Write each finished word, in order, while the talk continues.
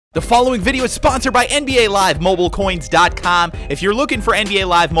The following video is sponsored by NBA Live MobileCoins.com. If you're looking for NBA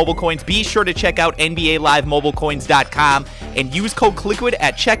Live Mobile Coins, be sure to check out NBA Live MobileCoins.com and use code Kliquid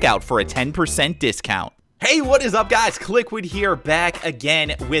at checkout for a 10% discount. Hey, what is up, guys? Kliquid here, back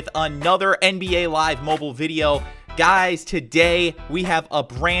again with another NBA Live mobile video. Guys, today we have a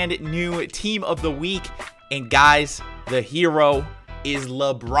brand new team of the week, and guys, the hero is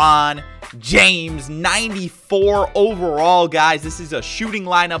LeBron James, 94 overall, guys. This is a shooting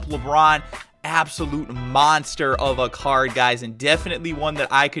lineup LeBron. Absolute monster of a card, guys, and definitely one that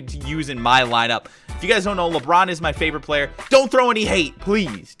I could use in my lineup. If you guys don't know, LeBron is my favorite player. Don't throw any hate,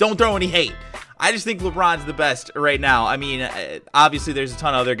 please. Don't throw any hate. I just think LeBron's the best right now. I mean, obviously there's a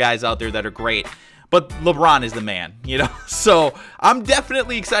ton of other guys out there that are great, but LeBron is the man, you know? So I'm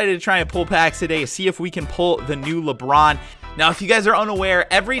definitely excited to try and pull packs today, see if we can pull the new LeBron. Now, if you guys are unaware,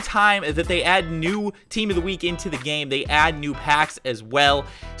 every time that they add new Team of the Week into the game, they add new packs as well.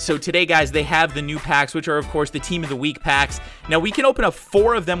 So today, guys, they have the new packs, which are, of course, the Team of the Week packs. Now, we can open up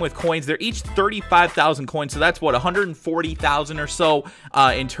 4 of them with coins. They're each 35,000 coins, so that's, what, 140,000 or so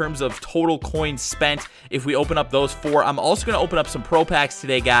in terms of total coins spent if we open up those 4. I'm also going to open up some Pro Packs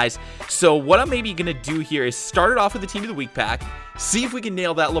today, guys. So what I'm maybe going to do here is start it off with the Team of the Week pack. See if we can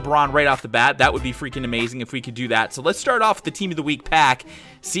nail that LeBron right off the bat. That would be freaking amazing if we could do that. So let's start off with the Team of the Week pack.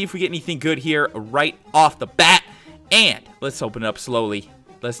 See if we get anything good here right off the bat. And let's open it up slowly.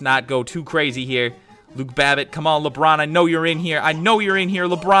 Let's not go too crazy here. Luke Babbitt, come on, LeBron. I know you're in here. I know you're in here,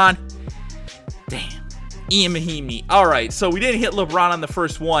 LeBron. Damn. Ian Mahimi. All right, so we didn't hit LeBron on the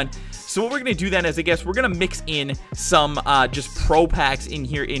first one. So what we're going to do then is, I guess, we're going to mix in some just Pro Packs in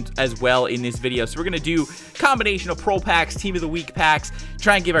here as well in this video. So we're going to do a combination of Pro Packs, Team of the Week packs,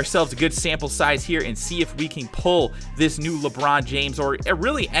 try and give ourselves a good sample size here and see if we can pull this new LeBron James, or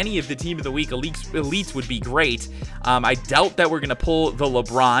really any of the Team of the Week elites would be great. I doubt that we're going to pull the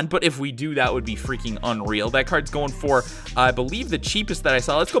LeBron, but if we do, that would be freaking unreal. That card's going for, I believe the cheapest that I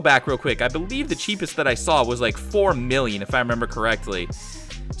saw, let's go back real quick. I believe the cheapest that I saw was like 4 million, if I remember correctly.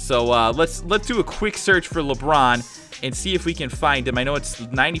 So let's do a quick search for LeBron and see if we can find him. I know it's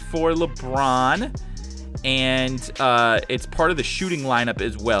 94 LeBron, and it's part of the shooting lineup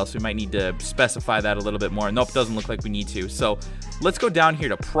as well, so we might need to specify that a little bit more. Nope, doesn't look like we need to. So let's go down here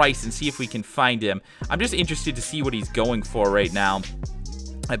to price and see if we can find him. I'm just interested to see what he's going for right now.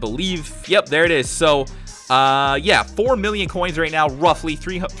 I believe, yep, there it is. So yeah, 4 million coins right now, roughly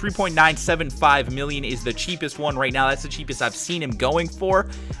 3.975 million is the cheapest one right now. That's the cheapest I've seen him going for.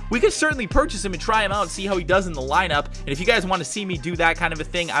 We could certainly purchase him and try him out and see how he does in the lineup. And if you guys want to see me do that kind of a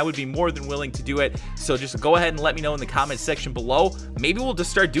thing, I would be more than willing to do it. So just go ahead and let me know in the comments section below. Maybe we'll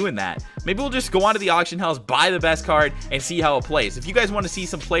just start doing that. Maybe we'll just go onto the auction house, buy the best card, and see how it plays. If you guys want to see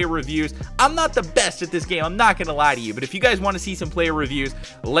some player reviews, I'm not the best at this game, I'm not going to lie to you. But if you guys want to see some player reviews,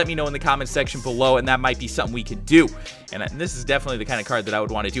 let me know in the comments section below, and that might be something we could do. And this is definitely the kind of card that I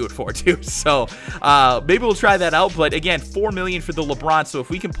would want to do it for too. So maybe we'll try that out. But again, 4 million for the LeBron, so if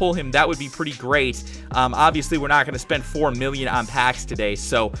we can pull him, that would be pretty great. Obviously we're not going to spend 4 million on packs today,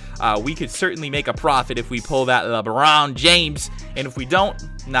 so we could certainly make a profit if we pull that LeBron James, and if we don't,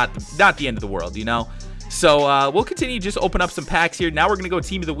 not the end of the world, you know. So we'll continue to just open up some packs here. Now we're going to go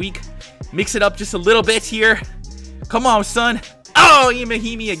Team of the Week, mix it up just a little bit here. Come on, son. Oh, Ian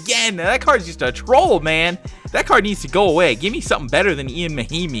Mahimi again. That card's just a troll, man. That card needs to go away. Give me something better than Ian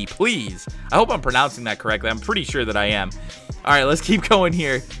Mahimi, please. I hope I'm pronouncing that correctly. I'm pretty sure that I am. All right, let's keep going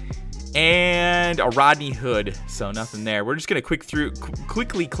here. And a Rodney Hood. So nothing there. We're just going to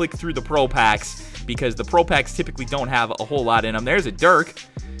quickly click through the Pro Packs, because the Pro Packs typically don't have a whole lot in them. There's a Dirk.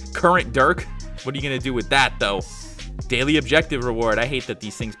 Current Dirk. What are you going to do with that, though? Daily objective reward. I hate that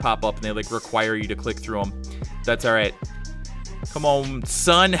these things pop up and they like require you to click through them. That's all right. Come on,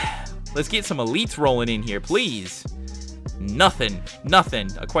 son. Let's get some elites rolling in here, please. Nothing.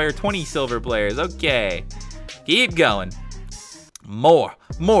 Acquire 20 silver players. Okay. Keep going. More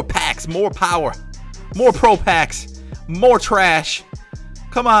packs, more power, more Pro Packs, more trash.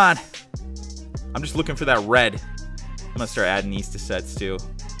 Come on. I'm just looking for that red. I'm gonna start adding these to sets too.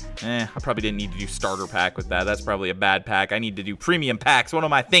 I probably didn't need to do starter pack with that. That's probably a bad pack. I need to do premium packs. What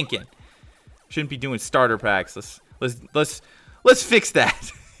am I thinking? Shouldn't be doing starter packs. Let's fix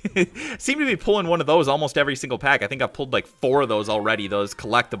that. Seem to be pulling one of those almost every single pack. I think I've pulled like 4 of those already, those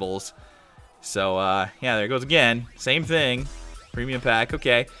collectibles. So yeah, there it goes again. Same thing. Premium pack.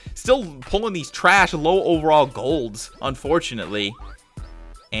 Okay. Still pulling these trash low overall golds, unfortunately.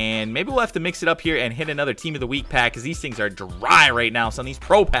 And maybe we'll have to mix it up here and hit another Team of the Week pack, because these things are dry right now. Some of these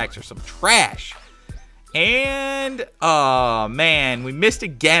Pro Packs are some trash. And, oh, man, we missed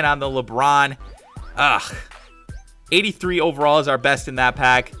again on the LeBron. Ugh. 83 overall is our best in that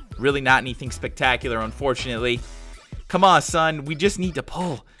pack. Really not anything spectacular, unfortunately. Come on, son. We just need to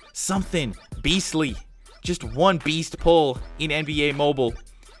pull something beastly. Just one beast pull in NBA Mobile.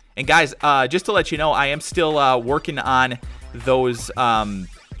 And guys, just to let you know, I am still working on those the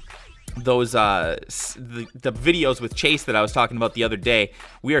videos with Chase that I was talking about the other day.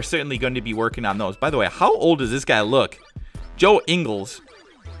 We are certainly going to be working on those. By the way, how old does this guy look? Joe Ingles.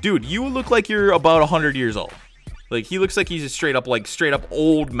 Dude, you look like you're about 100 years old. Like, he looks like he's a straight up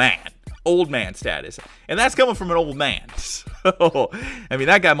old man. Old man status. And that's coming from an old man. So, I mean,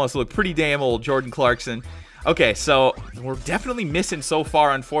 that guy must look pretty damn old, Jordan Clarkson. Okay, so we're definitely missing so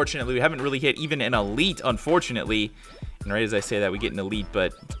far, unfortunately. We haven't really hit even an elite, unfortunately. And right as I say that, we get an elite,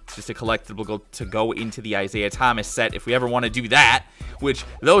 but it's just a collectible to go into the Isaiah Thomas set if we ever want to do that, which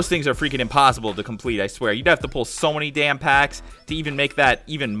those things are freaking impossible to complete, I swear. You'd have to pull so many damn packs to even make that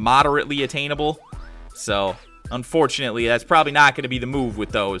even moderately attainable. So, unfortunately, that's probably not going to be the move with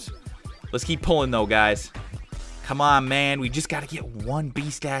those. Let's keep pulling, though, guys. Come on, man. We just got to get one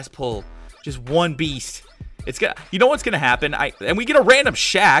beast-ass pull. Just one beast. It's gonna, you know what's going to happen? And we get a random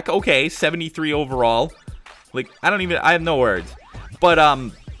Shaq. Okay, 73 overall. Like, I have no words. But,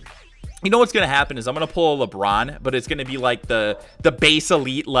 you know what's going to happen is I'm going to pull a LeBron, but it's going to be like the base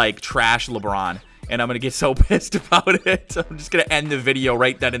elite, like, trash LeBron. And I'm going to get so pissed about it. I'm just going to end the video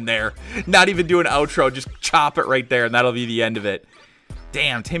right then and there. Not even do an outro. Just chop it right there, and that'll be the end of it.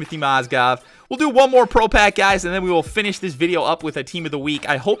 Damn, Timothy Mozgov. We'll do one more Pro Pack, guys, and then we will finish this video up with a Team of the Week.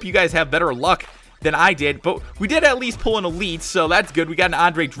 I hope you guys have better luck than I did, but we did at least pull an elite, so that's good. We got an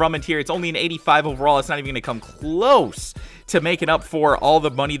Andre Drummond here. It's only an 85 overall. It's not even going to come close to making up for all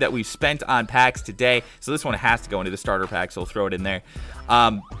the money that we've spent on packs today. So this one has to go into the starter pack, so we'll throw it in there.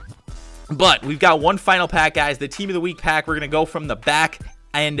 But we've got one final pack, guys. The Team of the Week pack. We're going to go from the back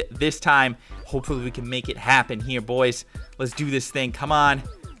end this time. Hopefully we can make it happen here, boys. Let's do this thing. Come on.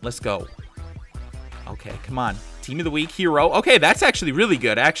 Let's go. Okay, come on. Team of the Week hero. Okay, that's actually really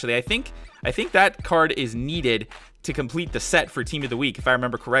good, actually. I think that card is needed to complete the set for Team of the Week, if I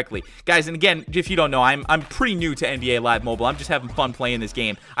remember correctly. Guys, and again, if you don't know, I'm pretty new to NBA Live Mobile. I'm just having fun playing this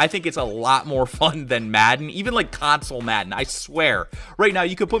game. I think it's a lot more fun than Madden, even like console Madden, I swear. Right now,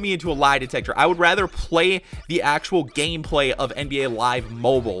 you could put me into a lie detector. I would rather play the actual gameplay of NBA Live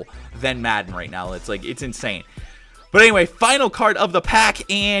Mobile than Madden right now. It's like, it's insane. But anyway, final card of the pack,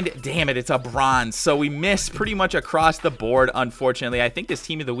 and damn it, it's a bronze. So we missed pretty much across the board, unfortunately. I think this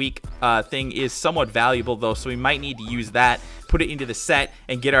Team of the Week thing is somewhat valuable, though, so we might need to use that, put it into the set,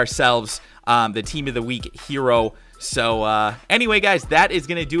 and get ourselves the Team of the Week hero. So anyway, guys, that is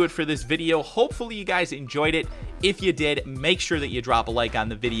going to do it for this video. Hopefully you guys enjoyed it. If you did, make sure that you drop a like on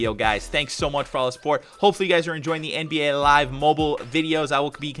the video, guys. Thanks so much for all the support. Hopefully you guys are enjoying the NBA Live Mobile videos. I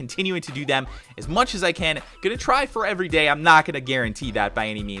will be continuing to do them as much as I can. Going to try for every day. I'm not going to guarantee that by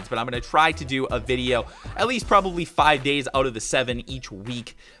any means, but I'm going to try to do a video at least probably 5 days out of the 7 each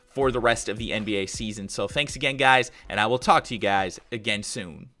week for the rest of the NBA season. So thanks again, guys, and I will talk to you guys again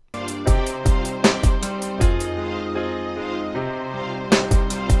soon.